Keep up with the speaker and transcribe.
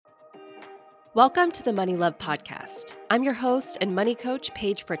Welcome to the Money Love Podcast. I'm your host and money coach,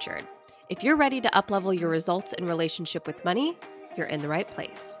 Paige Pritchard. If you're ready to uplevel your results in relationship with money, you're in the right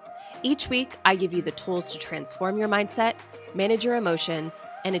place. Each week, I give you the tools to transform your mindset, manage your emotions,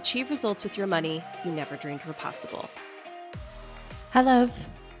 and achieve results with your money you never dreamed were possible. Hi, love.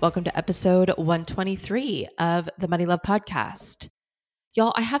 Welcome to episode 123 of the Money Love Podcast.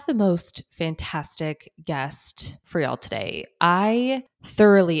 Y'all, I have the most fantastic guest for y'all today. I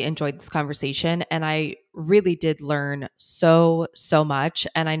thoroughly enjoyed this conversation and I really did learn so much.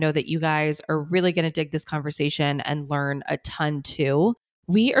 And I know that you guys are really going to dig this conversation and learn a ton too.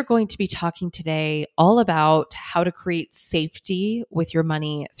 We are going to be talking today all about how to create safety with your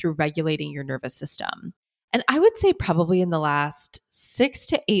money through regulating your nervous system. And I would say probably in the last 6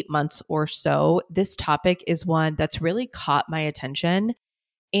 to 8 months or so, this topic is one that's really caught my attention.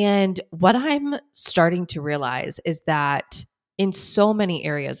 And what I'm starting to realize is that in so many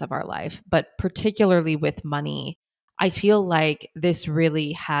areas of our life, but particularly with money, I feel like this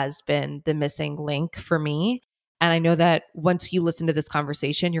really has been the missing link for me. And I know that once you listen to this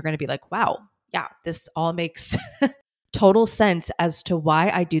conversation, you're going to be like, wow, yeah, this all makes total sense as to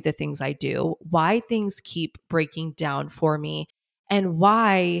why I do the things I do, why things keep breaking down for me, and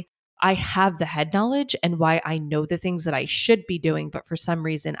why I have the head knowledge and why I know the things that I should be doing, but for some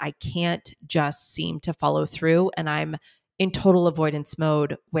reason I can't just seem to follow through and I'm in total avoidance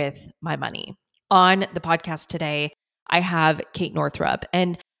mode with my money. On the podcast today, I have Kate Northrup,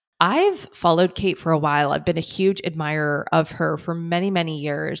 and I've followed Kate for a while. I've been a huge admirer of her for many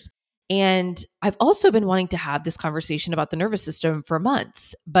years. And I've also been wanting to have this conversation about the nervous system for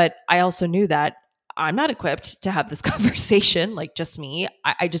months, but I also knew that I'm not equipped to have this conversation, like just me.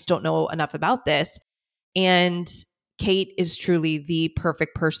 I just don't know enough about this. And Kate is truly the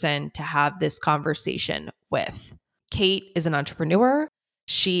perfect person to have this conversation with. Kate is an entrepreneur.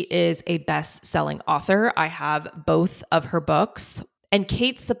 She is a best-selling author. I have both of her books. And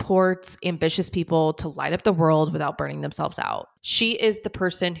Kate supports ambitious people to light up the world without burning themselves out. She is the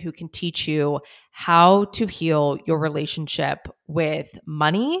person who can teach you how to heal your relationship with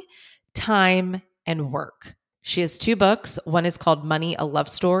money, time, and work. She has 2 books. One is called Money, a Love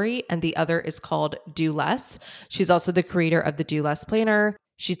Story, and the other is called Do Less. She's also the creator of the Do Less Planner.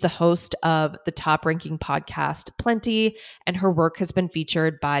 She's the host of the top-ranking podcast, Plenty, and her work has been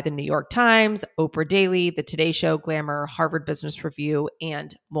featured by the New York Times, Oprah Daily, The Today Show, Glamour, Harvard Business Review,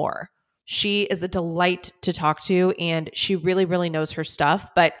 and more. She is a delight to talk to, and she really knows her stuff,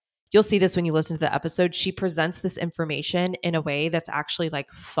 but you'll see this when you listen to the episode. She presents this information in a way that's actually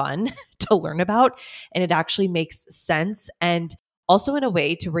like fun to learn about, and it actually makes sense, and also in a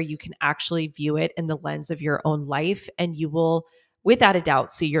way to where you can actually view it in the lens of your own life, and you will without a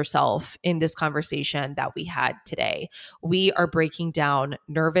doubt see yourself in this conversation that we had today. We are breaking down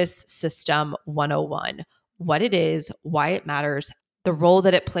Nervous System 101, what it is, why it matters, the role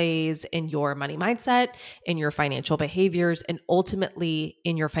that it plays in your money mindset, in your financial behaviors, and ultimately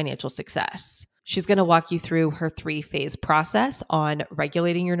in your financial success. She's going to walk you through her 3-phase process on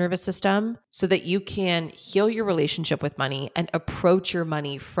regulating your nervous system so that you can heal your relationship with money and approach your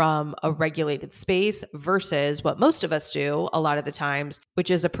money from a regulated space versus what most of us do a lot of the times,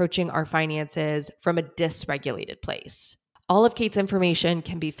 which is approaching our finances from a dysregulated place. All of Kate's information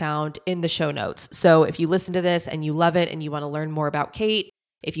can be found in the show notes. So if you listen to this and you love it and you want to learn more about Kate,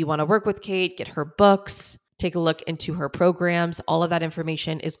 if you want to work with Kate, get her books, take a look into her programs, all of that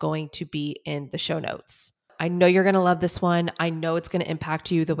information is going to be in the show notes. I know you're going to love this one. I know it's going to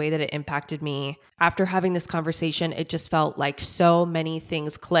impact you the way that it impacted me. After having this conversation, it just felt like so many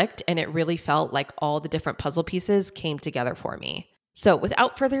things clicked and it really felt like all the different puzzle pieces came together for me. So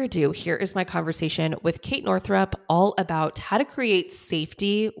without further ado, here is my conversation with Kate Northrup all about how to create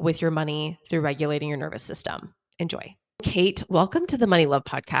safety with your money through regulating your nervous system. Enjoy. Kate, welcome to the Money Love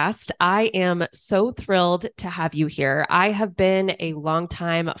Podcast. I am so thrilled to have you here. I have been a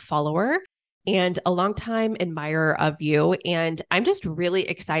longtime follower and a longtime admirer of you, and I'm just really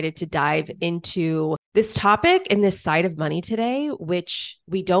excited to dive into this topic and this side of money today, which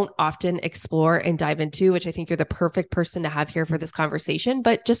we don't often explore and dive into, which I think you're the perfect person to have here for this conversation.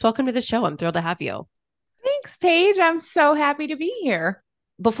 But just welcome to the show. I'm thrilled to have you. Thanks, Paige. I'm so happy to be here.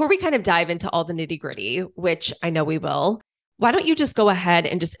 Before we kind of dive into all the nitty gritty, which I know we will, why don't you just go ahead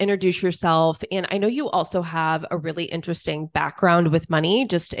and just introduce yourself? And I know you also have a really interesting background with money,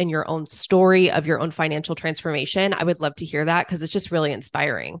 just in your own story of your own financial transformation. I would love to hear that because it's just really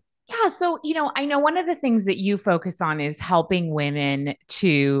inspiring. Yeah. So, I know one of the things that you focus on is helping women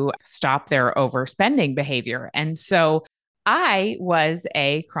to stop their overspending behavior. And so I was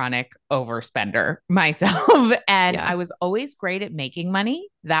a chronic overspender myself, and Yeah. I was always great at making money.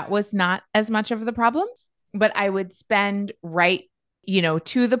 That was not as much of the problem, but I would spend right,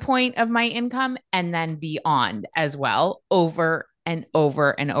 to the point of my income and then beyond as well, over and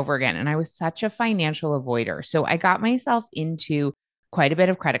over and over again. And I was such a financial avoider. So I got myself into quite a bit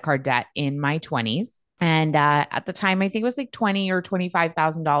of credit card debt in my 20s. And at the time, I think it was like $20,000 or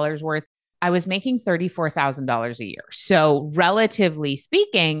 $25,000 worth. I was making $34,000 a year. So relatively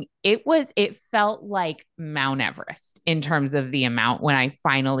speaking, it felt like Mount Everest in terms of the amount when I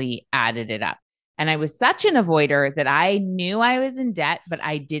finally added it up. And I was such an avoider that I knew I was in debt, but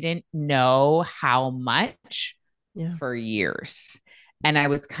I didn't know how much for years. And I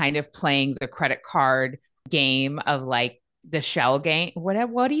was kind of playing the credit card game of like the shell game. What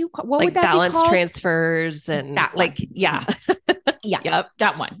do you what like would that balance be called? transfers and That like, one. yeah. Yeah. Yep.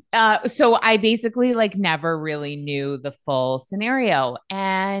 That one. So I basically like never really knew the full scenario.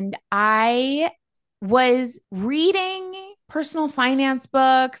 And I was reading personal finance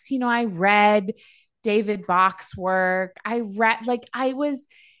books. I read David Bach's work. I was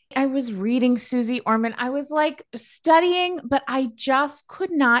reading Susie Orman. I was like studying, but I just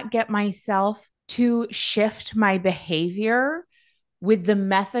could not get myself to shift my behavior with the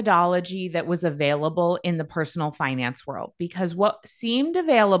methodology that was available in the personal finance world, because what seemed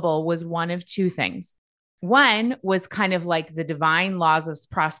available was one of two things. One was kind of like the divine laws of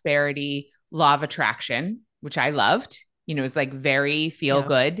prosperity, law of attraction, which I loved. It's like very feel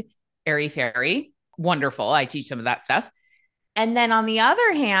good, airy fairy, wonderful. I teach some of that stuff. And then on the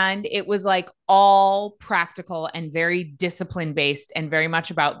other hand, it was like all practical and very discipline based and very much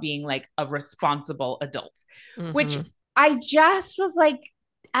about being like a responsible adult, which I just was like,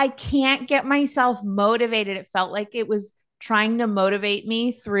 I can't get myself motivated. It felt like it was trying to motivate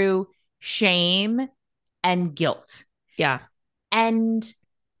me through shame and guilt. Yeah. And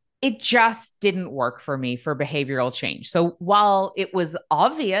it just didn't work for me for behavioral change. So while it was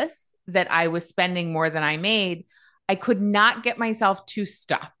obvious that I was spending more than I made, I could not get myself to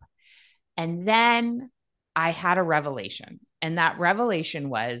stop. And then I had a revelation. And that revelation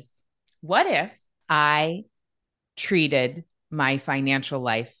was, what if I treated my financial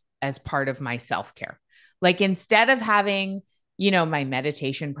life as part of my self-care? Like instead of having, my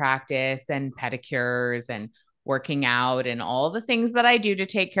meditation practice and pedicures and working out and all the things that I do to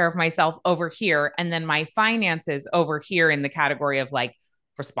take care of myself over here, and then my finances over here in the category of like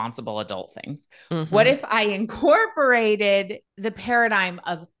responsible adult things. What if I incorporated the paradigm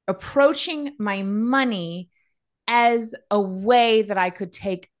of approaching my money as a way that I could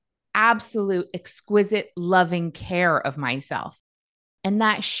take absolute, exquisite, loving care of myself? And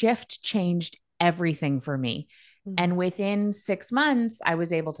that shift changed everything for me. And within 6 months, I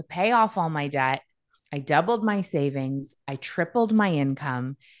was able to pay off all my debt. I doubled my savings. I tripled my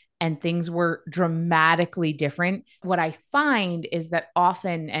income, and things were dramatically different. What I find is that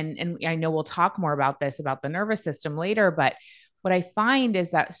often, and I know we'll talk more about this, about the nervous system later, but what I find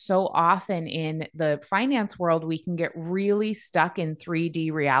is that so often in the finance world, we can get really stuck in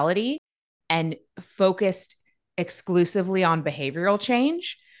 3D reality and focused exclusively on behavioral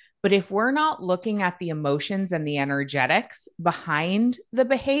change. But if we're not looking at the emotions and the energetics behind the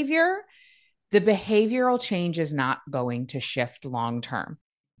behavioral change is not going to shift long term.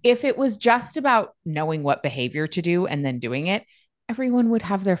 If it was just about knowing what behavior to do and then doing it, everyone would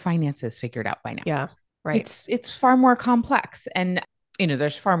have their finances figured out by now. Yeah. Right. It's far more complex, and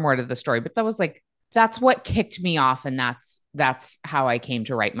there's far more to the story, but that's what kicked me off, and that's how I came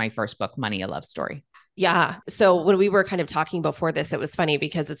to write my first book, Money, a Love Story. Yeah. So when we were kind of talking before this, it was funny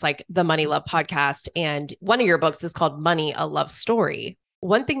because it's like the Money Love podcast, and one of your books is called Money, a Love Story.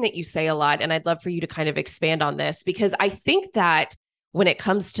 One thing that you say a lot, and I'd love for you to kind of expand on this, because I think that when it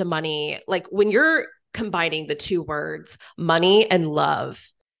comes to money, like when you're combining the two words, money and love,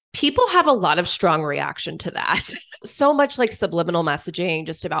 people have a lot of strong reaction to that. So much like subliminal messaging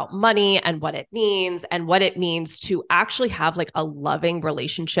just about money and what it means to actually have like a loving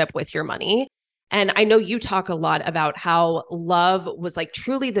relationship with your money. And I know you talk a lot about how love was like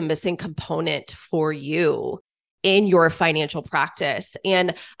truly the missing component for you in your financial practice.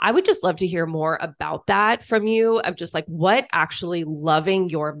 And I would just love to hear more about that from you, of just like what actually loving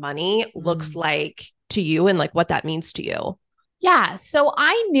your money looks like to you and like what that means to you. Yeah. So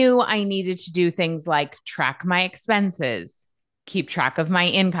I knew I needed to do things like track my expenses, keep track of my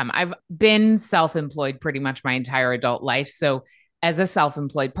income. I've been self-employed pretty much my entire adult life. So as a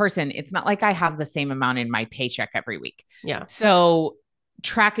self-employed person, it's not like I have the same amount in my paycheck every week. Yeah. So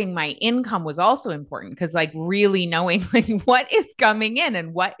tracking my income was also important because like really knowing like what is coming in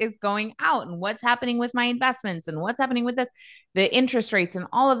and what is going out and what's happening with my investments and what's happening with this, the interest rates and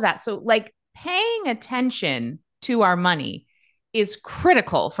all of that. So like paying attention to our money is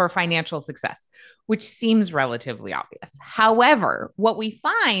critical for financial success, which seems relatively obvious. However, what we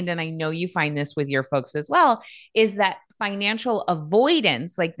find, and I know you find this with your folks as well, is that financial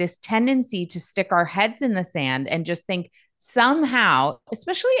avoidance, like this tendency to stick our heads in the sand and just think somehow,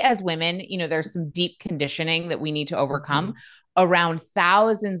 especially as women, you know, there's some deep conditioning that we need to overcome around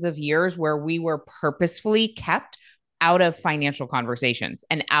thousands of years where we were purposefully kept out of financial conversations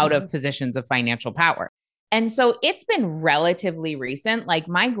and out of positions of financial power. And so it's been relatively recent. Like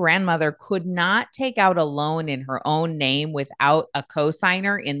my grandmother could not take out a loan in her own name without a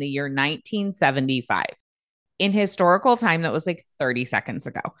cosigner in the year 1975. In historical time, that was like 30 seconds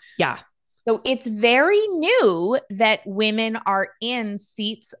ago. Yeah. So it's very new that women are in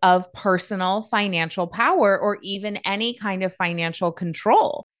seats of personal financial power or even any kind of financial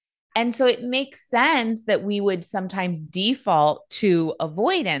control. And so it makes sense that we would sometimes default to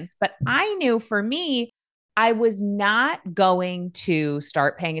avoidance. But I knew for me, I was not going to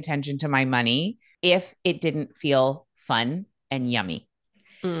start paying attention to my money if it didn't feel fun and yummy.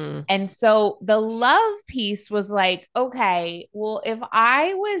 And so the love piece was like, okay, well, if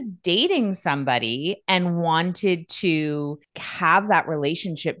I was dating somebody and wanted to have that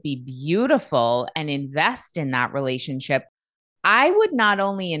relationship be beautiful and invest in that relationship, I would not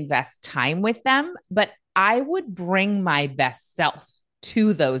only invest time with them, but I would bring my best self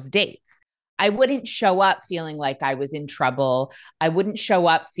to those dates. I wouldn't show up feeling like I was in trouble. I wouldn't show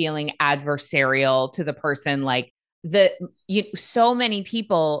up feeling adversarial to the person. Like so many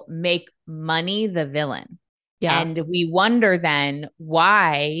people make money the villain. Yeah. And we wonder then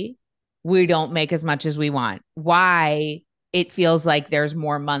why we don't make as much as we want, why it feels like there's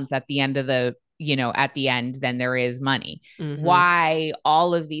more month at the end of the, you know, at the end than there is money. Why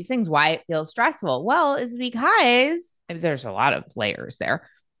all of these things, why it feels stressful. Well, is because there's a lot of layers there,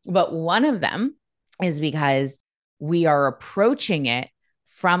 but one of them is because we are approaching it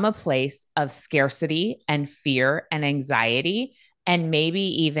from a place of scarcity and fear and anxiety, and maybe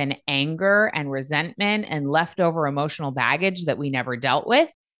even anger and resentment and leftover emotional baggage that we never dealt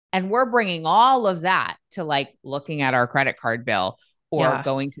with. And we're bringing all of that to like looking at our credit card bill or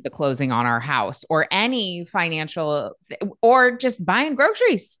going to the closing on our house or any financial or just buying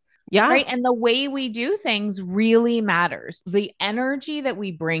groceries. Yeah. Right. And the way we do things really matters. The energy that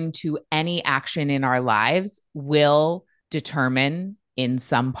we bring to any action in our lives will determine in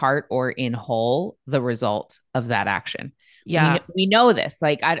some part or in whole the result of that action. Yeah. We know this.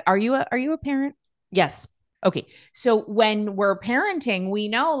 Like, are you a parent? Yes. Okay. So when we're parenting, we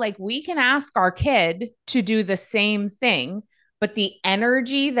know like we can ask our kid to do the same thing, but the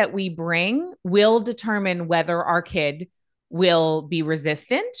energy that we bring will determine whether our kid will be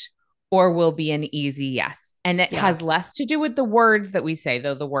resistant or will be an easy yes. And it has less to do with the words that we say,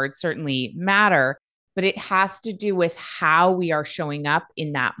 though the words certainly matter, but it has to do with how we are showing up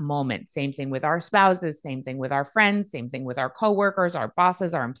in that moment. Same thing with our spouses, same thing with our friends, same thing with our coworkers, our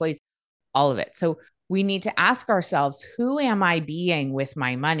bosses, our employees, all of it. So we need to ask ourselves, who am I being with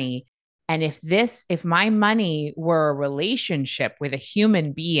my money? And if my money were a relationship with a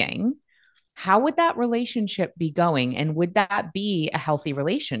human being, how would that relationship be going? And would that be a healthy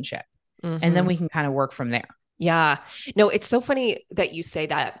relationship? And then we can kind of work from there. Yeah. No, it's so funny that you say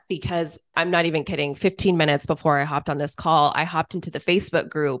that because I'm not even kidding. 15 minutes before I hopped on this call, I hopped into the Facebook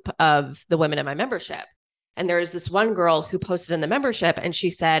group of the women in my membership. And there's this one girl who posted in the membership and she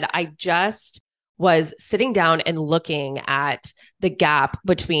said, I just was sitting down and looking at the gap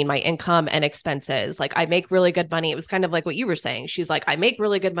between my income and expenses. Like I make really good money. It was kind of like what you were saying. She's like, I make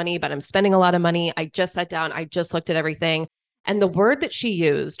really good money, but I'm spending a lot of money. I just sat down. I just looked at everything. And the word that she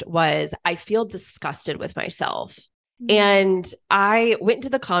used was, I feel disgusted with myself. And I went into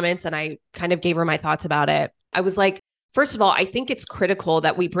the comments and I kind of gave her my thoughts about it. I was like, first of all, I think it's critical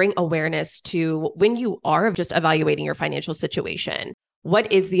that we bring awareness to when you are just evaluating your financial situation.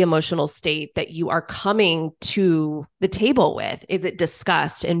 What is the emotional state that you are coming to the table with? Is it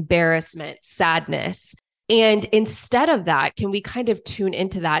disgust, embarrassment, sadness? And instead of that, can we kind of tune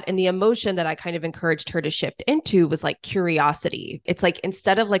into that? And the emotion that I kind of encouraged her to shift into was like curiosity. It's like,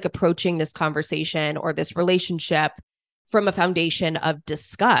 instead of like approaching this conversation or this relationship from a foundation of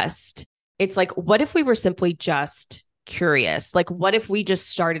disgust, it's like, what if we were simply just curious? Like, what if we just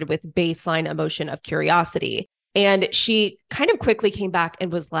started with baseline emotion of curiosity? And she kind of quickly came back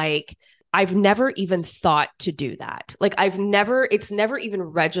and was like, I've never even thought to do that. Like it's never even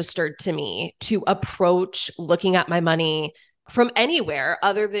registered to me to approach looking at my money from anywhere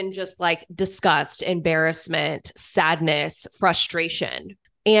other than just like disgust, embarrassment, sadness, frustration.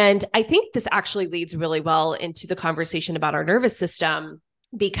 And I think this actually leads really well into the conversation about our nervous system,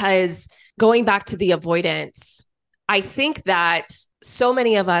 because going back to the avoidance, I think that so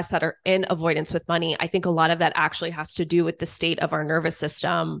many of us that are in avoidance with money, I think a lot of that actually has to do with the state of our nervous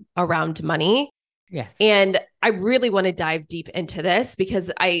system around money. Yes. And I really want to dive deep into this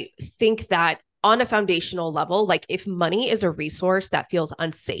because I think that on a foundational level, like if money is a resource that feels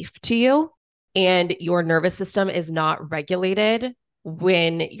unsafe to you and your nervous system is not regulated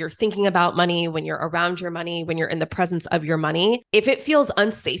when you're thinking about money, when you're around your money, when you're in the presence of your money, if it feels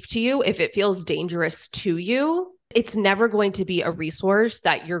unsafe to you, if it feels dangerous to you, it's never going to be a resource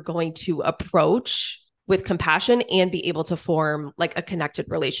that you're going to approach with compassion and be able to form like a connected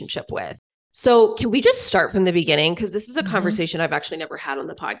relationship with. So can we just start from the beginning? Because this is a conversation I've actually never had on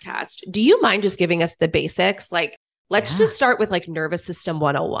the podcast. Do you mind just giving us the basics? Like, let's just start with like nervous system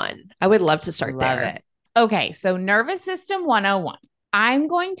 101. I would love to start there. Okay. So nervous system 101. I'm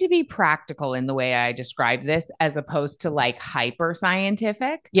going to be practical in the way I describe this as opposed to like hyper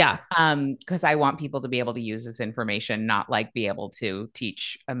scientific. Yeah. Because I want people to be able to use this information, not like be able to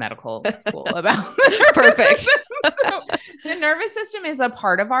teach a medical school about Perfect. So the nervous system is a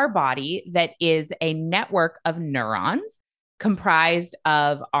part of our body that is a network of neurons comprised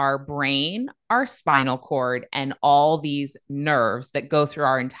of our brain, our spinal cord, and all these nerves that go through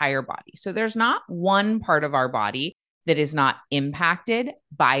our entire body. So there's not one part of our body that is not impacted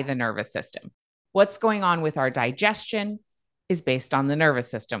by the nervous system. What's going on with our digestion is based on the nervous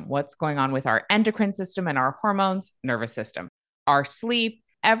system. What's going on with our endocrine system and our hormones, nervous system. Our sleep,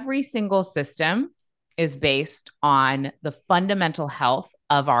 every single system is based on the fundamental health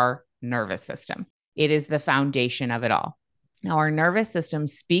of our nervous system. It is the foundation of it all. Now, our nervous system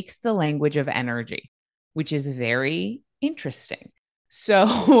speaks the language of energy, which is very interesting.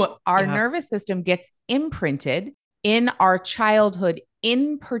 So our nervous system gets imprinted in our childhood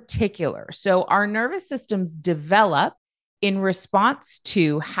in particular. So our nervous systems develop in response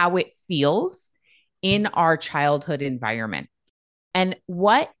to how it feels in our childhood environment. And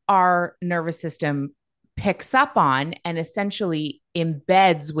what our nervous system picks up on and essentially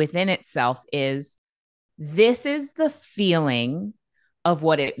embeds within itself is, this is the feeling of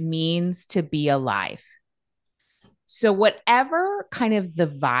what it means to be alive. So whatever kind of the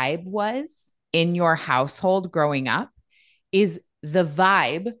vibe was in your household growing up is the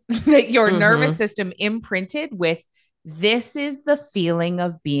vibe that your nervous system imprinted with. This is the feeling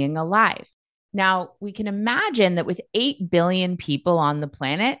of being alive. Now, we can imagine that with 8 billion people on the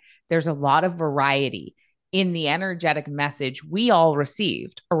planet, there's a lot of variety in the energetic message we all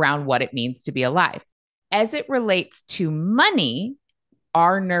received around what it means to be alive. As it relates to money,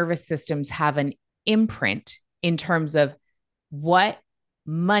 our nervous systems have an imprint in terms of what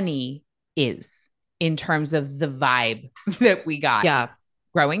money is, in terms of the vibe that we got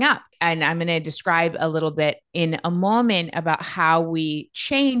growing up. And I'm going to describe a little bit in a moment about how we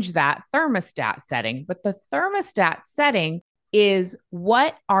change that thermostat setting. But the thermostat setting is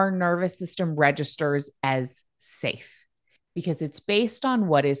what our nervous system registers as safe, because it's based on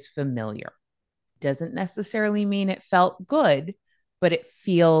what is familiar. Doesn't necessarily mean it felt good, but it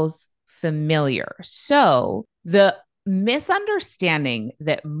feels familiar. So the misunderstanding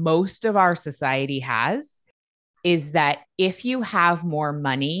that most of our society has is that if you have more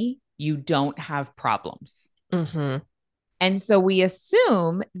money, you don't have problems. And so we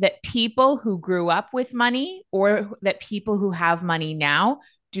assume that people who grew up with money, or that people who have money now,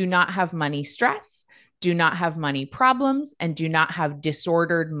 do not have money stress, do not have money problems, and do not have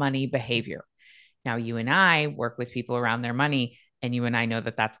disordered money behavior. Now, you and I work with people around their money, and you and I know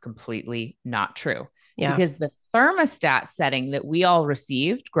that that's completely not true. Because the thermostat setting that we all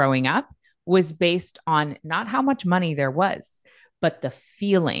received growing up was based on not how much money there was, but the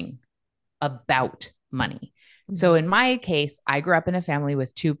feeling about money. So in my case, I grew up in a family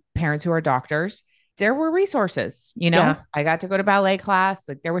with 2 parents who are doctors. There were resources, I got to go to ballet class,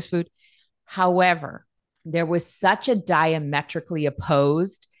 like there was food. However, there was such a diametrically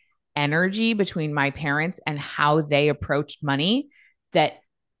opposed energy between my parents and how they approached money that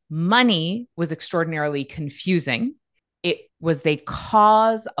money was extraordinarily confusing. It was the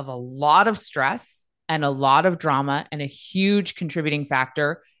cause of a lot of stress and a lot of drama, and a huge contributing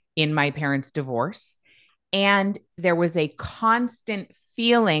factor in my parents' divorce. And there was a constant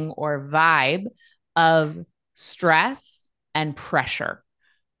feeling or vibe of stress and pressure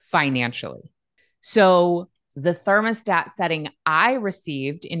financially. So the thermostat setting I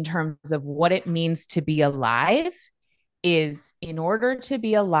received in terms of what it means to be alive is in order to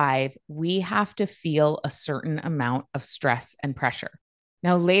be alive, we have to feel a certain amount of stress and pressure.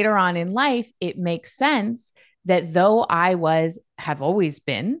 Now, later on in life, it makes sense that though have always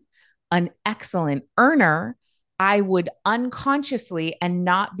been an excellent earner, I would unconsciously and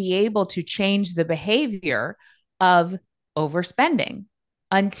not be able to change the behavior of overspending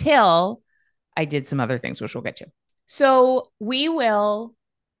until I did some other things, which we'll get to. So we will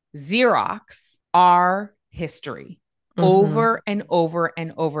Xerox our history over and over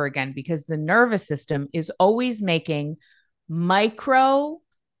and over again, because the nervous system is always making micro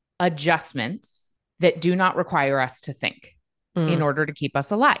adjustments that do not require us to think in order to keep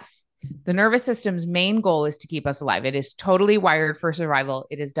us alive. The nervous system's main goal is to keep us alive. It is totally wired for survival.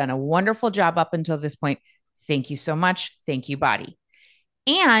 It has done a wonderful job up until this point. Thank you so much. Thank you, body.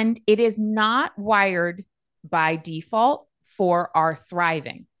 And it is not wired by default for our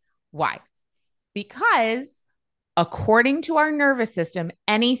thriving. Why? Because according to our nervous system,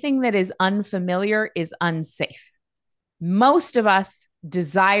 anything that is unfamiliar is unsafe. Most of us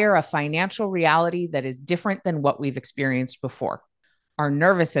desire a financial reality that is different than what we've experienced before. Our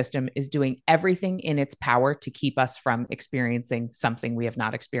nervous system is doing everything in its power to keep us from experiencing something we have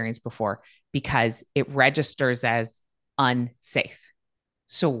not experienced before, because it registers as unsafe.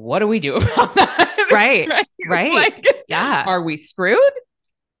 So what do we do about that? Right. Like, yeah. Are we screwed?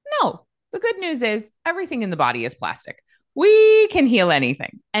 No. The good news is everything in the body is plastic. We can heal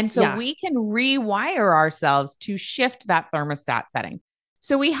anything. And so we can rewire ourselves to shift that thermostat setting.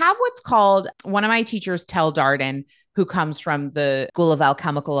 So we have what's called, one of my teachers, Tel Darden, who comes from the School of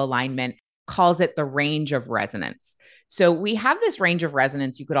Alchemical Alignment, calls it the range of resonance. So we have this range of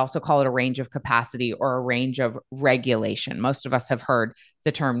resonance. You could also call it a range of capacity or a range of regulation. Most of us have heard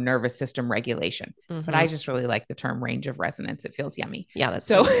the term nervous system regulation, but I just really like the term range of resonance. It feels yummy. Yeah.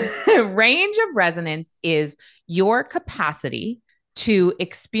 So range of resonance is your capacity to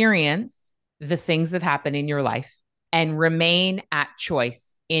experience the things that happen in your life and remain at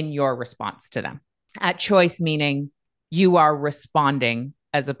choice in your response to them. At choice, meaning you are responding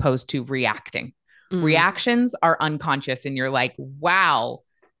as opposed to reacting. Reactions are unconscious, and you're like, wow,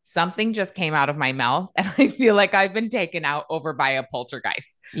 something just came out of my mouth and I feel like I've been taken out over by a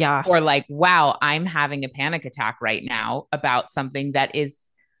poltergeist. Yeah. Or like, wow, I'm having a panic attack right now about something that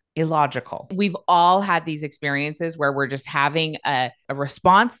is illogical. We've all had these experiences where we're just having a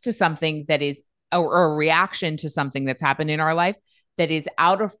response to something that is, or a reaction to something that's happened in our life that is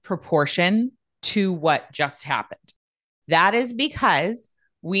out of proportion to what just happened. That is because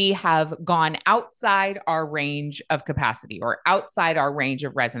we have gone outside our range of capacity or outside our range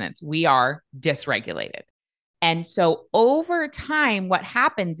of resonance. We are dysregulated. And so over time, what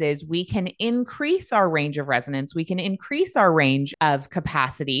happens is we can increase our range of resonance. We can increase our range of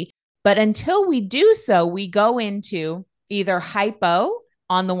capacity. But until we do so, we go into either hypo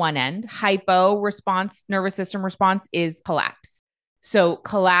on the one end. Hypo response, nervous system response, is collapse. So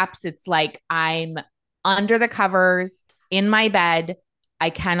collapse, it's like I'm under the covers in my bed. I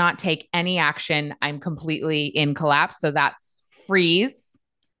cannot take any action. I'm completely in collapse. So that's freeze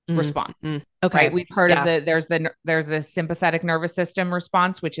response. Okay. Right. We've heard of there's the sympathetic nervous system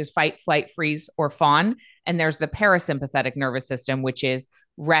response, which is fight, flight, freeze, or fawn. And there's the parasympathetic nervous system, which is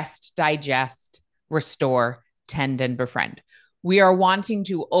rest, digest, restore, tend, and befriend. We are wanting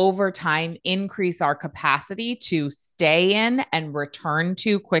to, over time, increase our capacity to stay in and return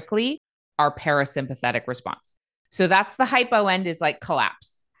to quickly our parasympathetic response. So that's the hypo end, is like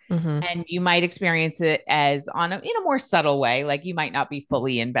collapse. And you might experience it as in a more subtle way. Like you might not be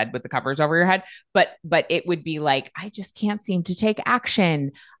fully in bed with the covers over your head, but it would be like, I just can't seem to take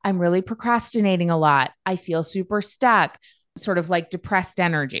action. I'm really procrastinating a lot. I feel super stuck, sort of like depressed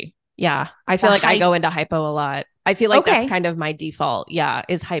energy. Yeah. I feel like I go into hypo a lot. I feel like that's kind of my default. Yeah.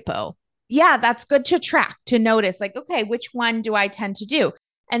 Is hypo. Yeah. That's good to track, to notice like, okay, which one do I tend to do?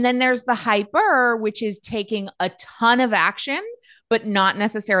 And then there's the hyper, which is taking a ton of action, but not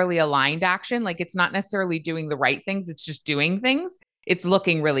necessarily aligned action. Like it's not necessarily doing the right things. It's just doing things. It's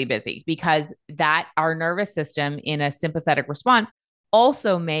looking really busy, because that our nervous system in a sympathetic response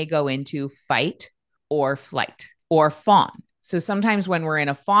also may go into fight or flight or fawn. So sometimes when we're in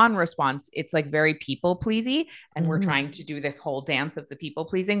a fawn response, it's like very people pleasy, and we're trying to do this whole dance of the people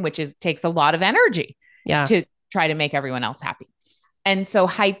pleasing, which takes a lot of energy to try to make everyone else happy. And so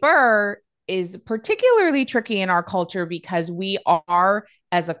hyper is particularly tricky in our culture because we are,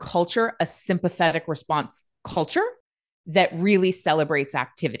 as a culture, a sympathetic response culture that really celebrates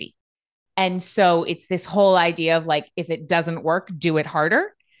activity. And so it's this whole idea of like, if it doesn't work, do it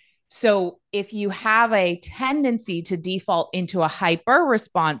harder. So if you have a tendency to default into a hyper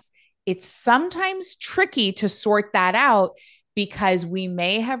response, it's sometimes tricky to sort that out because we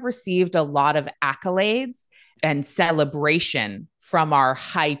may have received a lot of accolades and celebration from our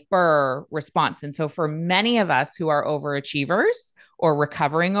hyper response. And so for many of us who are overachievers or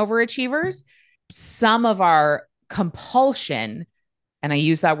recovering overachievers, some of our compulsion, and I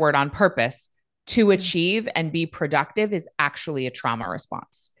use that word on purpose, to achieve and be productive is actually a trauma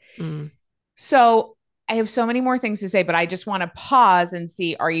response. So I have so many more things to say, but I just want to pause and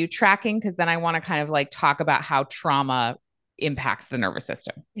see, are you tracking? Because then I want to kind of like talk about how trauma impacts the nervous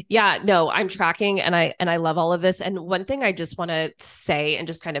system. Yeah, no, I'm tracking and I love all of this. And one thing I just want to say and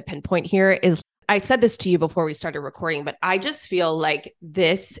just kind of pinpoint here is I said this to you before we started recording, but I just feel like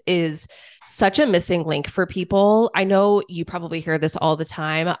this is such a missing link for people. I know you probably hear this all the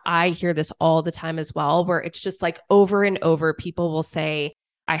time. I hear this all the time as well, where it's just like over and over, people will say,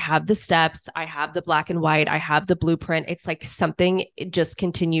 I have the steps, I have the black and white, I have the blueprint. It's like something it just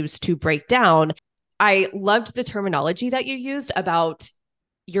continues to break down. I loved the terminology that you used about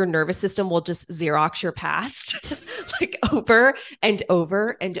your nervous system will just Xerox your past like over and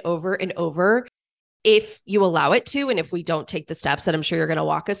over and over and over if you allow it to, and if we don't take the steps that I'm sure you're going to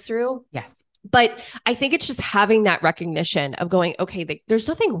walk us through. Yes. But I think it's just having that recognition of going, okay, there's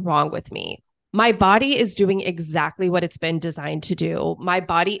nothing wrong with me. My body is doing exactly what it's been designed to do. My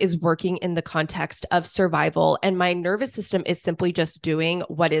body is working in the context of survival, and my nervous system is simply just doing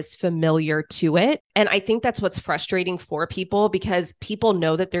what is familiar to it. And I think that's what's frustrating for people, because people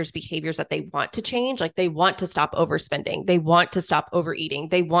know that there's behaviors that they want to change. Like they want to stop overspending. They want to stop overeating.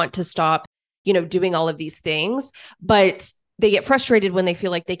 They want to stop, doing all of these things, but they get frustrated when they feel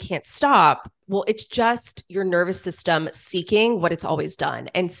like they can't stop. Well, it's just your nervous system seeking what it's always done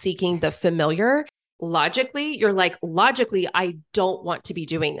and seeking the familiar. Logically, you're like, I don't want to be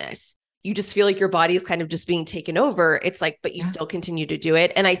doing this. You just feel like your body is kind of just being taken over. It's like, but you still continue to do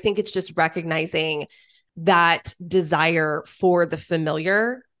it. And I think it's just recognizing that desire for the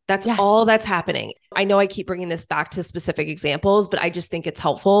familiar. That's all that's happening. I know I keep bringing this back to specific examples, but I just think it's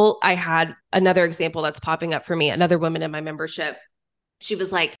helpful. I had another example that's popping up for me. Another woman in my membership, she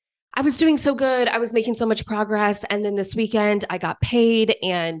was like, I was doing so good. I was making so much progress. And then this weekend I got paid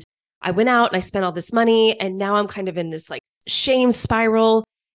and I went out and I spent all this money. And now I'm kind of in this like shame spiral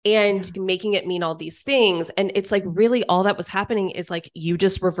and making it mean all these things. And it's like, really all that was happening is like, you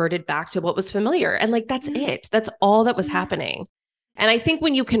just reverted back to what was familiar. And like, that's it. That's all that was happening. And I think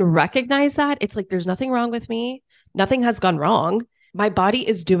when you can recognize that, it's like, there's nothing wrong with me. Nothing has gone wrong. My body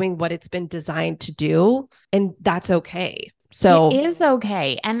is doing what it's been designed to do. And that's okay. So it is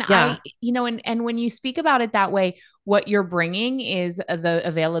okay. And and when you speak about it that way, what you're bringing is the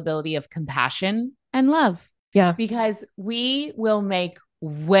availability of compassion and love. Yeah. Because we will make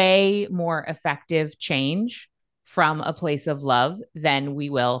way more effective change from a place of love than we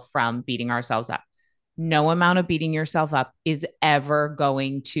will from beating ourselves up. No amount of beating yourself up is ever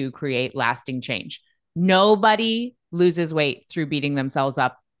going to create lasting change. Nobody loses weight through beating themselves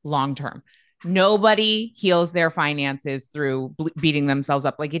up long term. Nobody heals their finances through beating themselves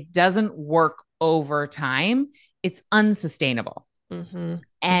up. Like it doesn't work over time. It's unsustainable.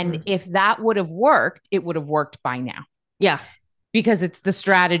 And if that would have worked, it would have worked by now. Yeah. Because it's the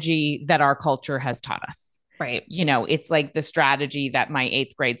strategy that our culture has taught us. Right. It's like the strategy that my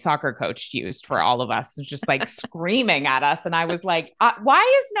 8th grade soccer coach used for all of us, just like screaming at us. And I was like,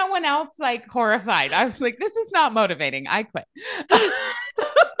 why is no one else like horrified? I was like, this is not motivating. I quit.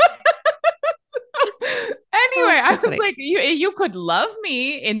 Anyway, I was like, you could love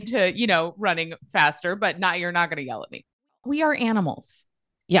me into, running faster, but you're not going to yell at me. We are animals.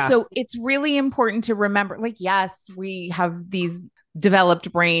 Yeah. So it's really important to remember, like, yes, we have these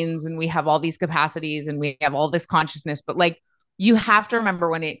developed brains and we have all these capacities and we have all this consciousness, but like, you have to remember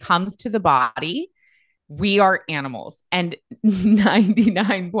when it comes to the body, we are animals, and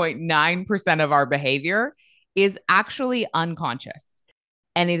 99.9% of our behavior is actually unconscious.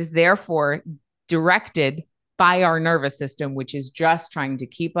 And it is therefore directed by our nervous system, which is just trying to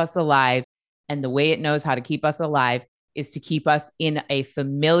keep us alive. And the way it knows how to keep us alive is to keep us in a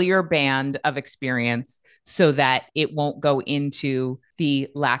familiar band of experience so that it won't go into the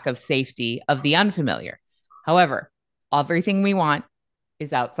lack of safety of the unfamiliar. However, everything we want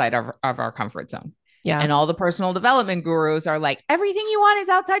is outside of our comfort zone. Yeah. And all the personal development gurus are like, everything you want is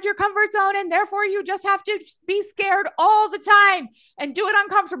outside your comfort zone. And therefore you just have to be scared all the time and do it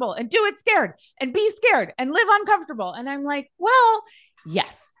uncomfortable and do it scared and be scared and live uncomfortable. And I'm like, well,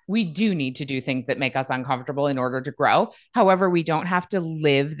 yes, we do need to do things that make us uncomfortable in order to grow. However, we don't have to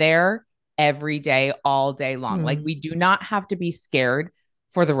live there every day, all day long. Like we do not have to be scared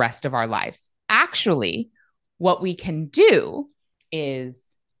for the rest of our lives. Actually, what we can do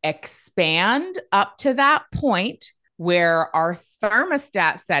is expand up to that point where our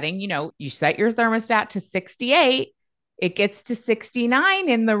thermostat setting, you set your thermostat to 68, it gets to 69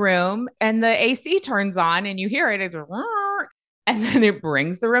 in the room and the AC turns on and you hear it, and then it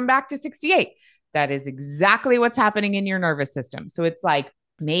brings the room back to 68. That is exactly what's happening in your nervous system. So it's like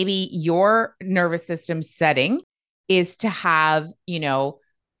maybe your nervous system setting is to have,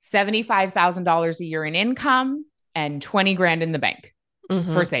 $75,000 a year in income and 20 grand in the bank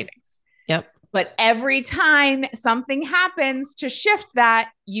for savings. Yep. But every time something happens to shift that,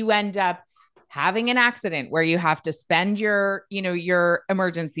 you end up having an accident where you have to spend your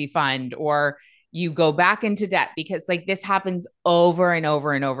emergency fund, or you go back into debt, because like this happens over and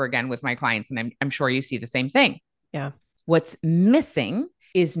over and over again with my clients. And I'm sure you see the same thing. Yeah. What's missing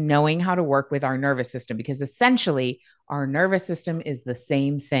is knowing how to work with our nervous system, because essentially our nervous system is the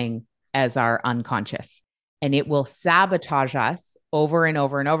same thing as our unconscious, and it will sabotage us over and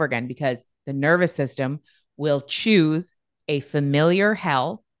over and over again, because the nervous system will choose a familiar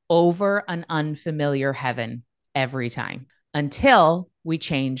hell over an unfamiliar heaven every time until we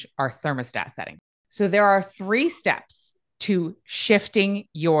change our thermostat setting. So there are 3 steps to shifting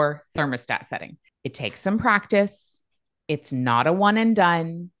your thermostat setting. It takes some practice. It's not a one and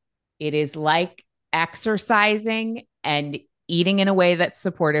done. It is like exercising and eating in a way that's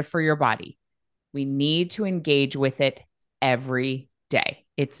supportive for your body. We need to engage with it every day.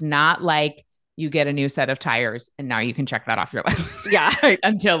 It's not like you get a new set of tires and now you can check that off your list. Yeah. Right?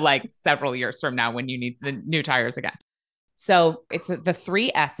 Until like several years from now when you need the new tires again. So it's the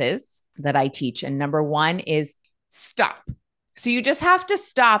 3 S's that I teach. And number 1 is stop. So you just have to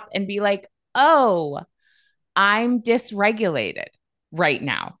stop and be like, oh, I'm dysregulated right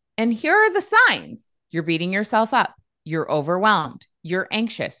now. And here are the signs. You're beating yourself up. You're overwhelmed. You're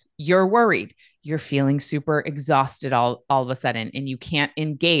anxious. You're worried. You're feeling super exhausted all of a sudden, and you can't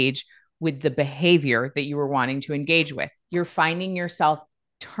engage with the behavior that you were wanting to engage with. You're finding yourself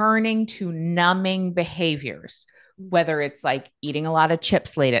turning to numbing behaviors, whether it's like eating a lot of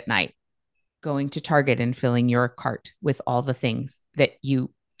chips late at night, going to Target and filling your cart with all the things that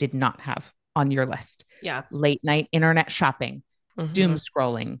you did not have on your list. Yeah. Late night internet shopping, doom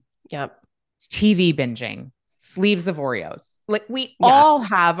scrolling. Yep. TV binging, sleeves of Oreos. Like we all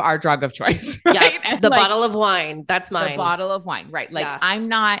have our drug of choice. Right? Yeah. The bottle of wine. That's mine. The bottle of wine. Right. Like I'm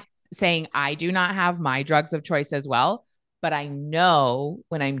not saying I do not have my drugs of choice as well, but I know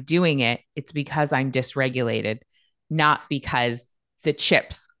when I'm doing it, it's because I'm dysregulated, not because the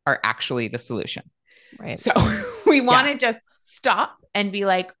chips are actually the solution. Right. So we want to just stop and be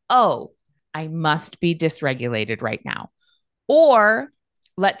like, oh, I must be dysregulated right now. Or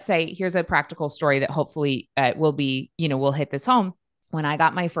let's say, here's a practical story that hopefully will be, we'll hit this home. When I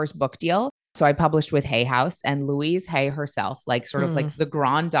got my first book deal, so I published with Hay House, and Louise Hay herself, like sort of like the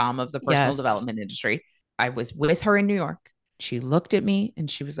grande dame of the personal development industry. I was with her in New York. She looked at me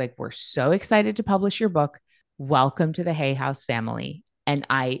and she was like, we're so excited to publish your book. Welcome to the Hay House family. And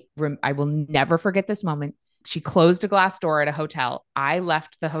I will never forget this moment. She closed a glass door at a hotel. I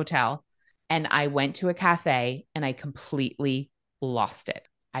left the hotel and I went to a cafe and I completely lost it.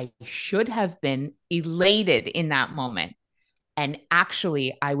 I should have been elated in that moment. And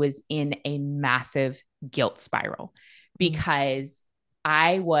actually, I was in a massive guilt spiral because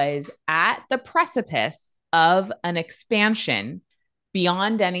I was at the precipice of an expansion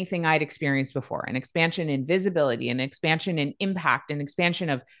beyond anything I'd experienced before, an expansion in visibility, an expansion in impact, an expansion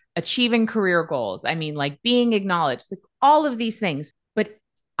of achieving career goals. I mean, like being acknowledged, like all of these things. But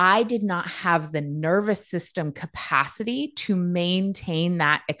I did not have the nervous system capacity to maintain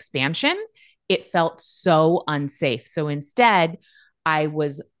that expansion. It felt so unsafe. So instead, I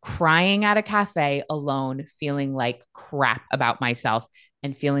was crying at a cafe alone, feeling like crap about myself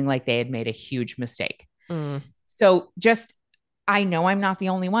and feeling like they had made a huge mistake. So I know I'm not the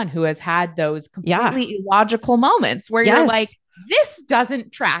only one who has had those completely illogical moments where you're like, this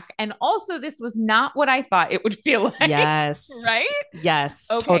doesn't track. And also, this was not what I thought it would feel like. Yes. Right? Yes,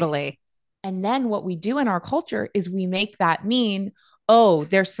 totally. And then what we do in our culture is we make that mean, oh,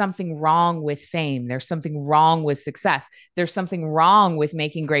 there's something wrong with fame. There's something wrong with success. There's something wrong with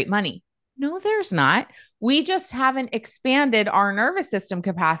making great money. No, there's not. We just haven't expanded our nervous system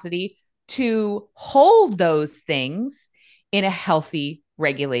capacity to hold those things in a healthy,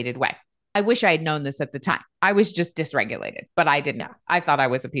 regulated way. I wish I had known this at the time. I was just dysregulated, but I didn't know. I thought I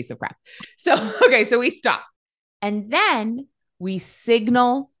was a piece of crap. So we stop. And then we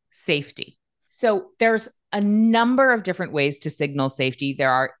signal safety. So there's a number of different ways to signal safety.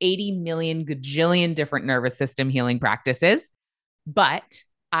 There are 80 million gajillion different nervous system healing practices, but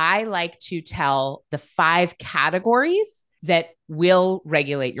I like to tell the 5 categories that will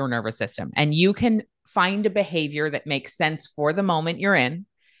regulate your nervous system. And you can find a behavior that makes sense for the moment you're in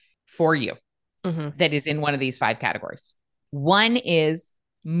for you that is in one of these 5 categories. One is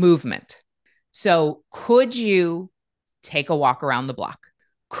movement. So could you take a walk around the block?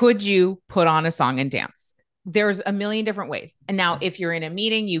 Could you put on a song and dance? There's a million different ways. And now if you're in a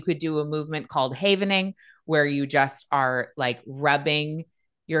meeting, you could do a movement called havening, where you just are like rubbing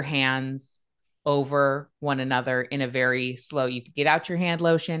your hands over one another in a very slow, you could get out your hand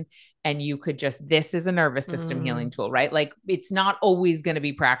lotion and you could just, this is a nervous system healing tool, right? Like it's not always going to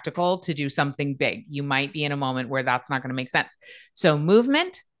be practical to do something big. You might be in a moment where that's not going to make sense. So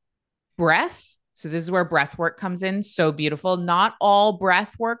movement, breath. So this is where breath work comes in. So beautiful. Not all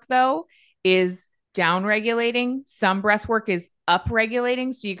breath work though is down regulating. Some breath work is up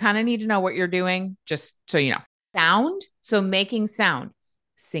regulating. So you kind of need to know what you're doing, just so you know. Sound. So making sound,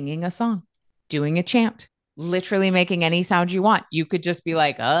 singing a song, doing a chant, literally making any sound you want. You could just be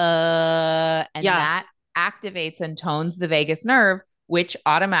like, and that activates and tones the vagus nerve, which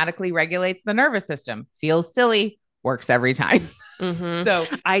automatically regulates the nervous system. Feels silly, works every time. So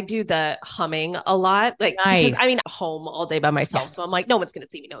I do the humming a lot, like, because I mean, I'm home all day by myself. So I'm like, no one's going to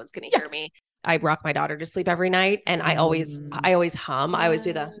see me. No one's going to hear me. I rock my daughter to sleep every night. And I always hum. I always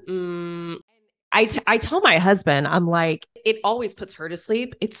do the, I tell my husband, I'm like, it always puts her to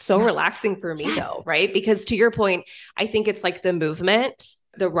sleep. It's so relaxing for me though, right? Because to your point, I think it's like the movement,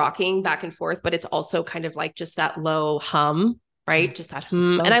 the rocking back and forth, but it's also kind of like just that low hum, right? Just that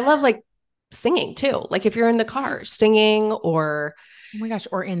hum. And I love like singing too. Like if you're in the car singing or, oh my gosh,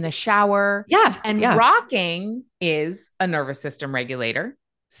 or in the shower. And rocking is a nervous system regulator.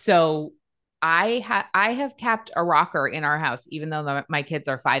 So I have kept a rocker in our house, even though my kids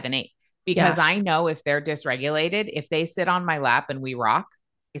are 5 and 8. Because I know if they're dysregulated, if they sit on my lap and we rock,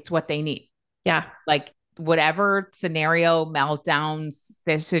 it's what they need. Like whatever scenario, meltdowns,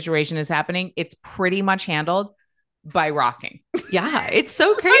 this situation is happening, it's pretty much handled by rocking. It's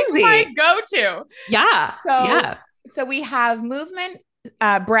so crazy. Like my go-to. So we have movement,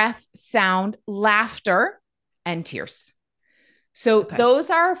 breath, sound, laughter, and tears. So those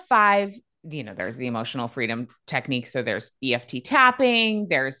are 5. There's the emotional freedom technique. So there's EFT tapping.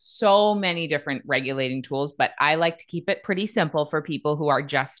 There's so many different regulating tools, but I like to keep it pretty simple for people who are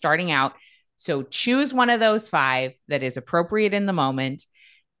just starting out. So choose one of those 5 that is appropriate in the moment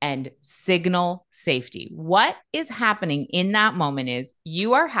and signal safety. What is happening in that moment is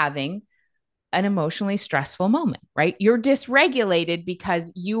you are having an emotionally stressful moment, right? You're dysregulated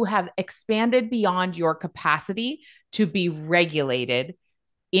because you have expanded beyond your capacity to be regulated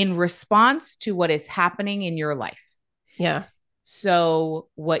in response to what is happening in your life. So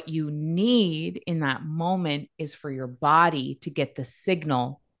what you need in that moment is for your body to get the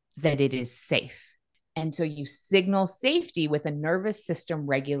signal that it is safe. And so you signal safety with a nervous system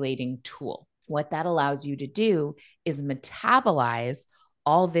regulating tool. What that allows you to do is metabolize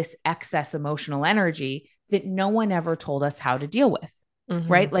all this excess emotional energy that no one ever told us how to deal with,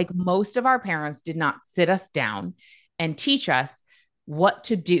 right? Like most of our parents did not sit us down and teach us what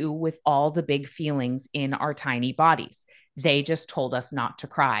to do with all the big feelings in our tiny bodies. They just told us not to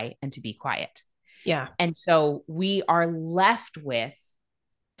cry and to be quiet. And so we are left with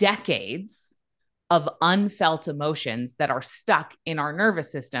decades of unfelt emotions that are stuck in our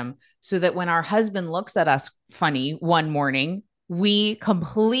nervous system, so that when our husband looks at us funny one morning, we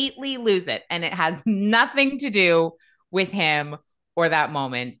completely lose it. And it has nothing to do with him or that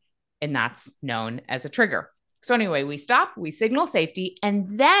moment. And that's known as a trigger. So anyway, we stop, we signal safety, and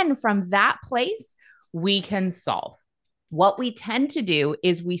then from that place, we can solve. What we tend to do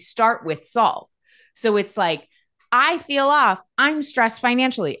is we start with solve. So it's like, I feel off. I'm stressed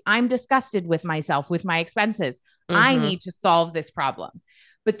financially. I'm disgusted with myself, with my expenses. I need to solve this problem.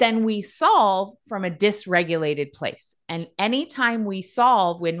 But then we solve from a dysregulated place. And anytime we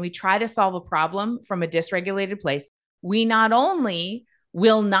solve, when we try to solve a problem from a dysregulated place, we not only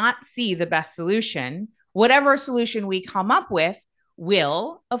will not see the best solution, whatever solution we come up with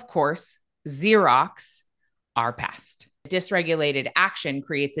will, of course, Xerox our past. Dysregulated action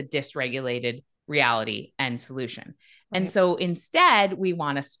creates a dysregulated reality and solution. And so instead, we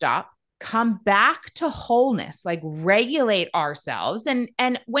want to stop, come back to wholeness, like regulate ourselves. And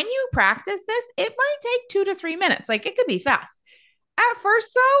when you practice this, it might take 2 to 3 minutes. Like it could be fast. At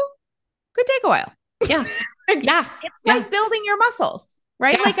first, though, could take a while. It's like building your muscles.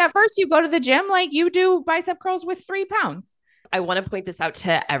 Right? Like at first you go to the gym, like you do bicep curls with 3 pounds. I want to point this out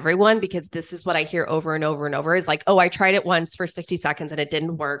to everyone because this is what I hear over and over and over is like, oh, I tried it once for 60 seconds and it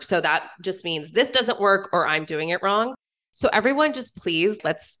didn't work. So that just means this doesn't work or I'm doing it wrong. So everyone just please,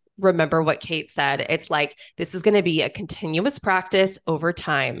 let's remember what Kate said. It's like, this is going to be a continuous practice over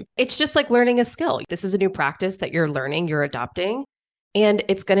time. It's just like learning a skill. This is a new practice that you're learning, you're adopting, and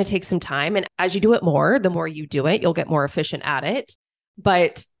it's going to take some time. And as you do it more, the more you do it, you'll get more efficient at it.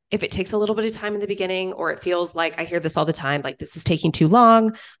 But if it takes a little bit of time in the beginning, or it feels like, I hear this all the time, like this is taking too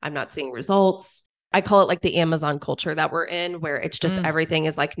long, I'm not seeing results. I call it like the Amazon culture that we're in, where it's just everything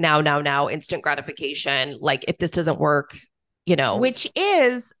is like now, instant gratification. Like if this doesn't work, which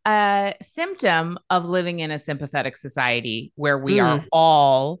is a symptom of living in a sympathetic society where we are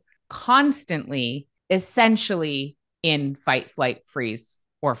all constantly, essentially in fight, flight, freeze,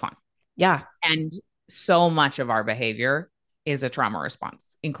 or fawn. Yeah. And so much of our behavior is a trauma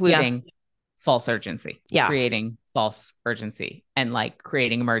response, including false urgency, creating false urgency, and like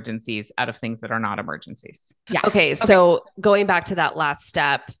creating emergencies out of things that are not emergencies. Yeah. Okay. So going back to that last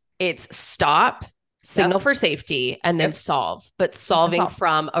step, it's stop, signal for safety, and then solve, but solving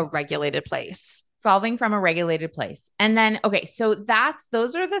from a regulated place. Solving from a regulated place. And then, okay, so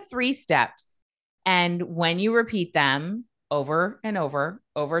those are the 3 steps. And when you repeat them over and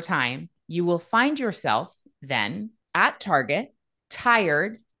over time, you will find yourself then at Target,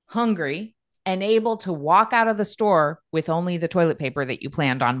 tired, hungry, and able to walk out of the store with only the toilet paper that you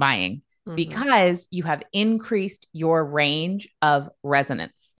planned on buying because you have increased your range of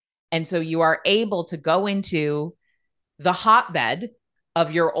resonance. And so you are able to go into the hotbed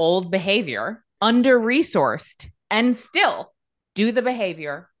of your old behavior, under-resourced, and still do the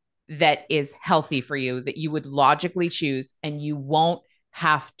behavior that is healthy for you, that you would logically choose, and you won't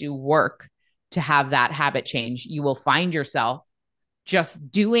have to work to have that habit change. You will find yourself just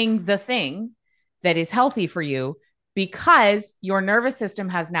doing the thing that is healthy for you because your nervous system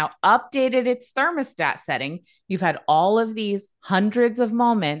has now updated its thermostat setting. You've had all of these hundreds of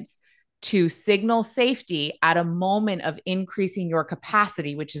moments to signal safety at a moment of increasing your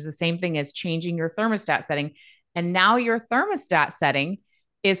capacity, which is the same thing as changing your thermostat setting. And now your thermostat setting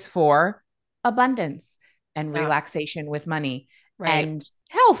is for abundance and relaxation with money and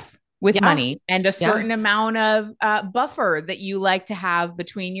health with money and a certain amount of buffer that you like to have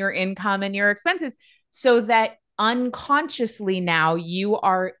between your income and your expenses, so that unconsciously now you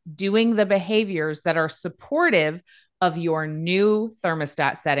are doing the behaviors that are supportive of your new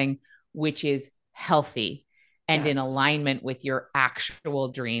thermostat setting, which is healthy and in alignment with your actual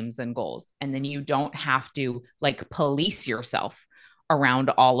dreams and goals. And then you don't have to like police yourself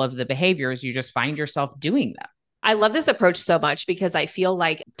around all of the behaviors. You just find yourself doing them. I love this approach so much because I feel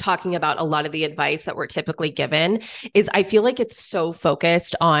like talking about a lot of the advice that we're typically given is, I feel like it's so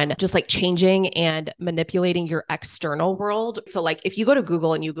focused on just like changing and manipulating your external world. So like if you go to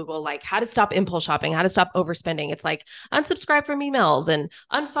Google and you Google like how to stop impulse shopping, how to stop overspending, it's like unsubscribe from emails and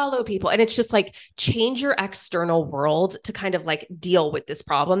unfollow people. And it's just like change your external world to kind of like deal with this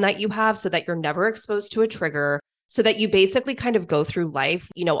problem that you have so that you're never exposed to a trigger. So that you basically kind of go through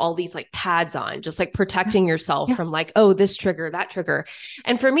life, all these like pads on, just like protecting yourself from like, oh, this trigger, that trigger.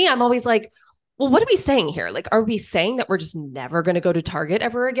 And for me, I'm always like, well, what are we saying here? Like, are we saying that we're just never going to go to Target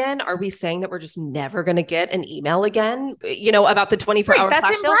ever again? Are we saying that we're just never going to get an email again, about the 24-hour that's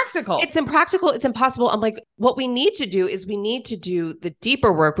flash sale? impractical. It's impractical. It's impossible. I'm like, what we need to do is we need to do the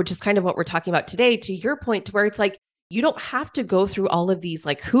deeper work, which is kind of what we're talking about today, to your point, to where it's like, you don't have to go through all of these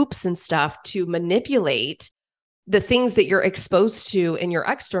like hoops and stuff to manipulate the things that you're exposed to in your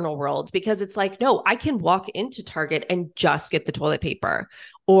external world, because it's like, no, I can walk into Target and just get the toilet paper,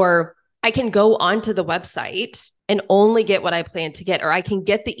 or I can go onto the website and only get what I plan to get, or I can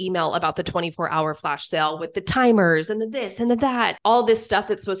get the email about the 24-hour flash sale with the timers and the this and the that, all this stuff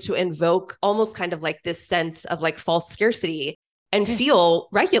that's supposed to invoke almost kind of like this sense of like false scarcity and feel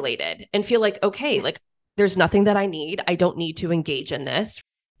regulated and feel like, okay, like there's nothing that I need. I don't need to engage in this.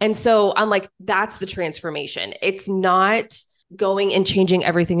 And so I'm like, that's the transformation. It's not going and changing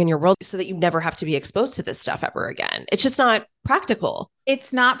everything in your world so that you never have to be exposed to this stuff ever again. It's just not practical.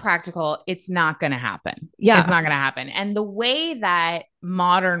 It's not practical. It's not going to happen. Yeah. It's not going to happen. And the way that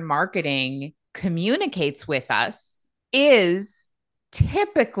modern marketing communicates with us is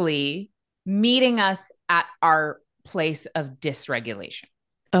typically meeting us at our place of dysregulation.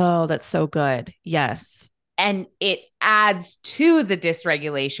 Oh, that's so good. Yes. And it adds to the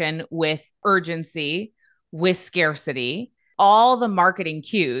dysregulation with urgency, with scarcity, all the marketing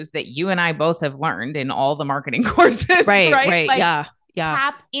cues that you and I both have learned in all the marketing courses. Right. Like, yeah.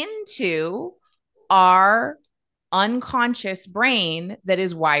 Tap into our unconscious brain that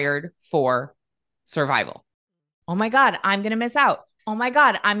is wired for survival. Oh my God, I'm going to miss out. Oh my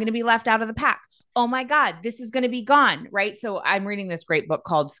God, I'm going to be left out of the pack. oh my God, this is going to be gone, right? So I'm reading this great book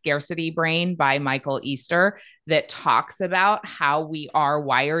called Scarcity Brain by Michael Easter that talks about how we are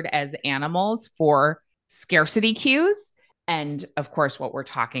wired as animals for scarcity cues. And of course, what we're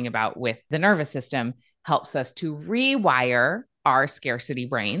talking about with the nervous system helps us to rewire our scarcity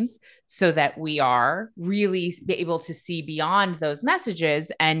brains so that we are really able to see beyond those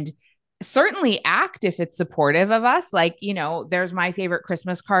messages and certainly act if it's supportive of us. Like, there's my favorite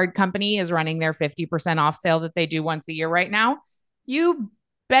Christmas card company is running their 50% off sale that they do once a year right now. You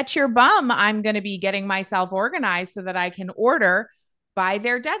bet your bum I'm going to be getting myself organized so that I can order by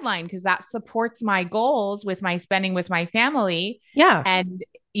their deadline, because that supports my goals with my spending with my family. Yeah. And,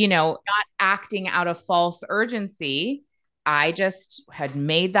 not acting out of false urgency. I just had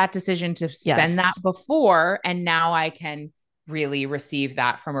made that decision to spend that before, and now I can really receive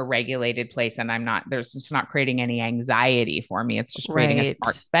that from a regulated place. And it's not creating any anxiety for me. It's just creating a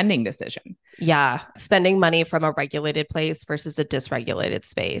smart spending decision. Yeah. Spending money from a regulated place versus a dysregulated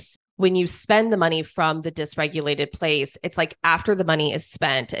space. When you spend the money from the dysregulated place, it's like after the money is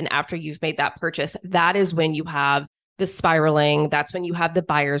spent and after you've made that purchase, that is when you have the spiraling. That's when you have the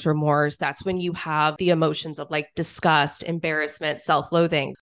buyer's remorse. That's when you have the emotions of like disgust, embarrassment,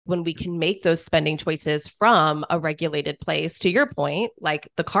 self-loathing. When we can make those spending choices from a regulated place, to your point, like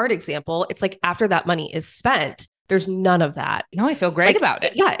the card example, it's like after that money is spent, there's none of that. No, I feel great about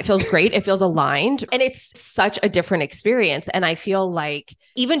it. Yeah, it feels great. It feels aligned. And it's such a different experience. And I feel like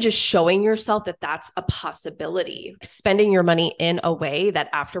even just showing yourself that that's a possibility, spending your money in a way that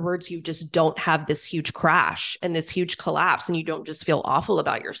afterwards you just don't have this huge crash and this huge collapse and you don't just feel awful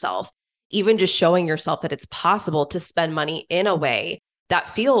about yourself. Even just showing yourself that it's possible to spend money in a way that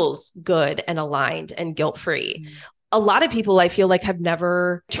feels good and aligned and guilt-free. A lot of people, I feel like, have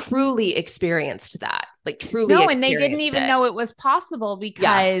never truly experienced that, like truly. No, and they didn't even know it was possible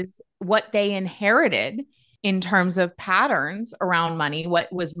because what they inherited in terms of patterns around money,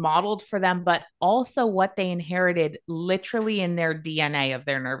 what was modeled for them, but also what they inherited literally in their DNA of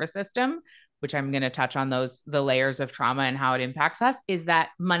their nervous system, which I'm going to touch on the layers of trauma and how it impacts us, is that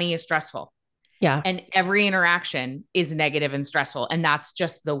money is stressful. Yeah. And every interaction is negative and stressful. And that's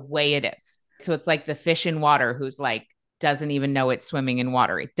just the way it is. So it's like the fish in water who's like, doesn't even know it's swimming in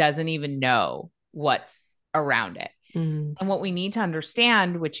water. It doesn't even know what's around it. And what we need to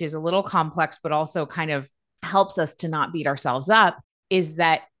understand, which is a little complex, but also kind of helps us to not beat ourselves up, is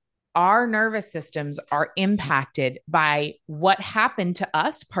that our nervous systems are impacted by what happened to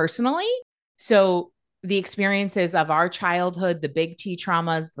us personally. So the experiences of our childhood, the big T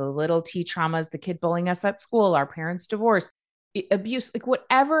traumas, the little T traumas, the kid bullying us at school, our parents' divorce, abuse, like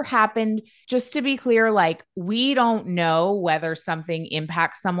whatever happened, just to be clear, like we don't know whether something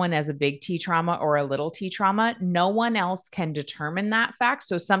impacts someone as a big T trauma or a little T trauma. No one else can determine that fact.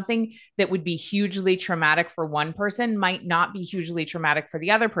 So something that would be hugely traumatic for one person might not be hugely traumatic for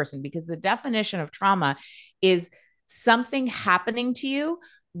the other person, because the definition of trauma is something happening to you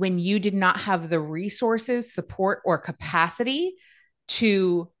when you did not have the resources, support, or capacity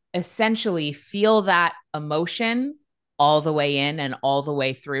to essentially feel that emotion all the way in and all the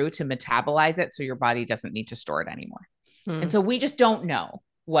way through to metabolize it so your body doesn't need to store it anymore. And so we just don't know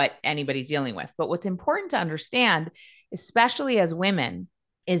what anybody's dealing with. But what's important to understand, especially as women,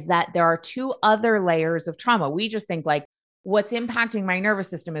 is that there are two other layers of trauma. We just think like, what's impacting my nervous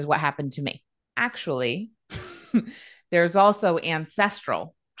system is what happened to me. Actually, there's also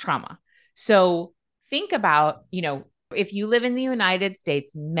ancestral trauma. So think about, if you live in the United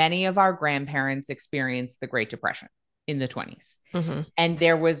States, many of our grandparents experienced the Great Depression in the 20s. And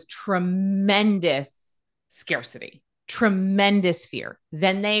there was tremendous scarcity, tremendous fear.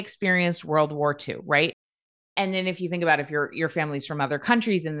 Then they experienced World War II, right? And then if you think about if your family's from other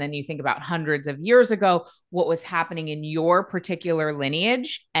countries, and then you think about hundreds of years ago, what was happening in your particular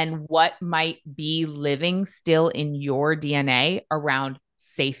lineage and what might be living still in your DNA around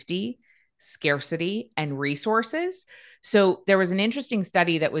safety, scarcity, and resources. So there was an interesting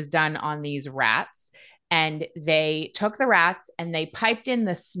study that was done on these rats, and they took the rats and they piped in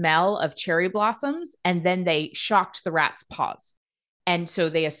the smell of cherry blossoms, and then they shocked the rats' paws. And so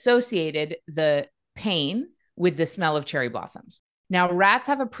they associated the pain with the smell of cherry blossoms. Now, rats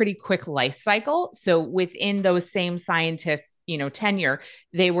have a pretty quick life cycle. So within those same scientists, tenure,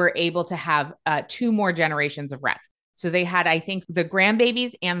 they were able to have 2 more generations of rats. So they had, I think, the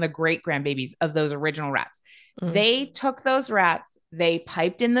grandbabies and the great grandbabies of those original rats. They took those rats, they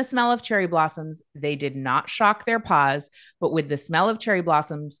piped in the smell of cherry blossoms. They did not shock their paws, but with the smell of cherry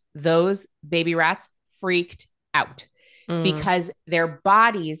blossoms, those baby rats freaked out because their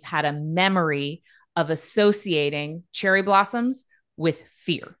bodies had a memory of associating cherry blossoms with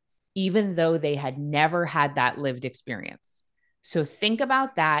fear. even though they had never had that lived experience. So think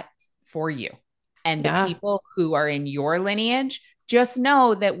about that for you and the people who are in your lineage. Just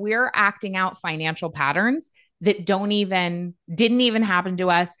know that we're acting out financial patterns that didn't even happen to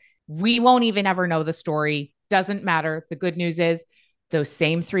us. We won't even ever know the story. Doesn't matter. The good news is those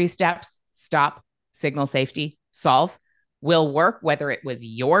same 3 steps: stop, signal safety, solve, will work, whether it was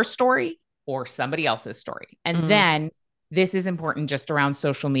your story or somebody else's story. And then this is important just around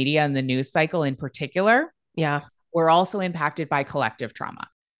social media and the news cycle in particular. Yeah. We're also impacted by collective trauma.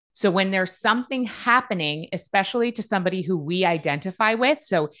 So when there's something happening, especially to somebody who we identify with,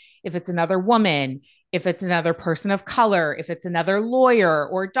 so if it's another woman, if it's another person of color, if it's another lawyer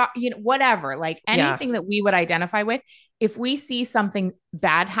or whatever, like anything that we would identify with, if we see something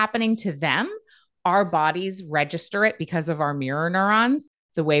bad happening to them, our bodies register it because of our mirror neurons.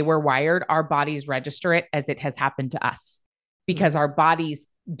 The way we're wired, our bodies register it as it has happened to us because our bodies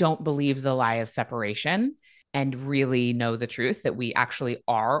don't believe the lie of separation and really know the truth that we actually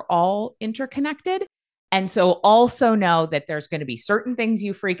are all interconnected. And so also know that there's going to be certain things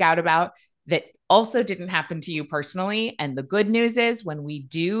you freak out about that also didn't happen to you personally. And the good news is when we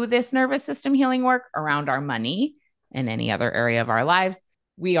do this nervous system healing work around our money and any other area of our lives,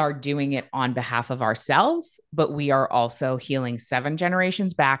 we are doing it on behalf of ourselves, but we are also healing 7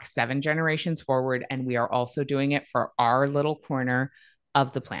 generations back, 7 generations forward, and we are also doing it for our little corner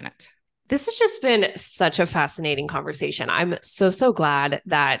of the planet. This has just been such a fascinating conversation. I'm so glad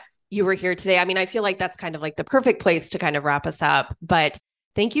that you were here today. I mean, I feel like that's kind of like the perfect place to kind of wrap us up, but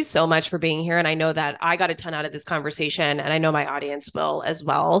thank you so much for being here. And I know that I got a ton out of this conversation, and I know my audience will as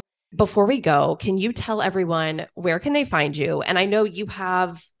well. Before we go, can you tell everyone where can they find you? And I know you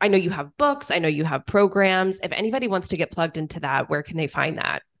have books, I know you have programs. If anybody wants to get plugged into that, where can they find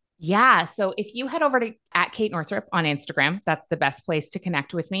that? Yeah. So if you head over to @Kate Northrup on Instagram, that's the best place to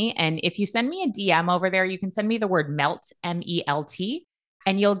connect with me. And if you send me a DM over there, you can send me the word MELT, MELT,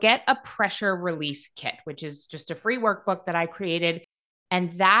 and you'll get a pressure relief kit, which is just a free workbook that I created. And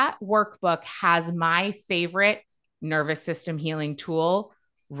that workbook has my favorite nervous system healing tool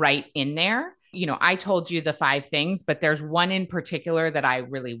right in there. I told you the 5 things, but there's one in particular that I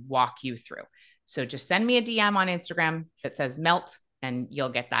really walk you through. So just send me a DM on Instagram that says MELT, and you'll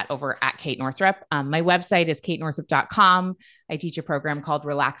get that over @Kate Northrup. My website is katenorthrup.com. I teach a program called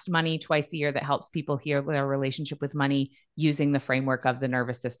Relaxed Money twice a year that helps people heal their relationship with money using the framework of the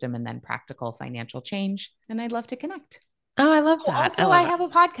nervous system and then practical financial change. And I'd love to connect. Oh, I love that. Also, I have a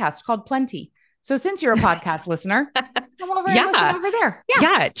podcast called Plenty. So since you're a podcast listener, come over and listen over there.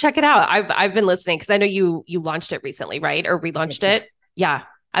 Yeah, check it out. I've been listening because I know you launched it recently, right? Or relaunched it. Yeah.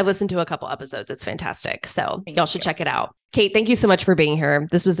 I listened to a couple episodes. It's fantastic. So y'all should check it out. Kate, thank you so much for being here.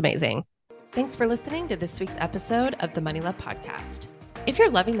 This was amazing. Thanks for listening to this week's episode of the Money Love Podcast. If you're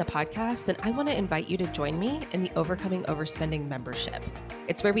loving the podcast, then I want to invite you to join me in the Overcoming Overspending membership.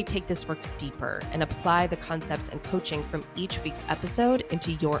 It's where we take this work deeper and apply the concepts and coaching from each week's episode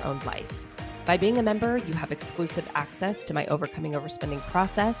into your own life. By being a member, you have exclusive access to my Overcoming Overspending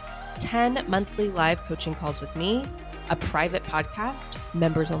process, 10 monthly live coaching calls with me, a private podcast,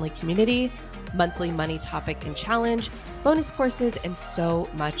 members-only community, monthly money topic and challenge, bonus courses, and so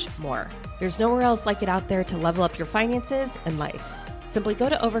much more. There's nowhere else like it out there to level up your finances and life. Simply go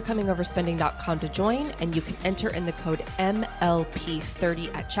to overcomingoverspending.com to join, and you can enter in the code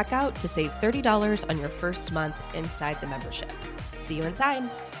MLP30 at checkout to save $30 on your first month inside the membership. See you inside.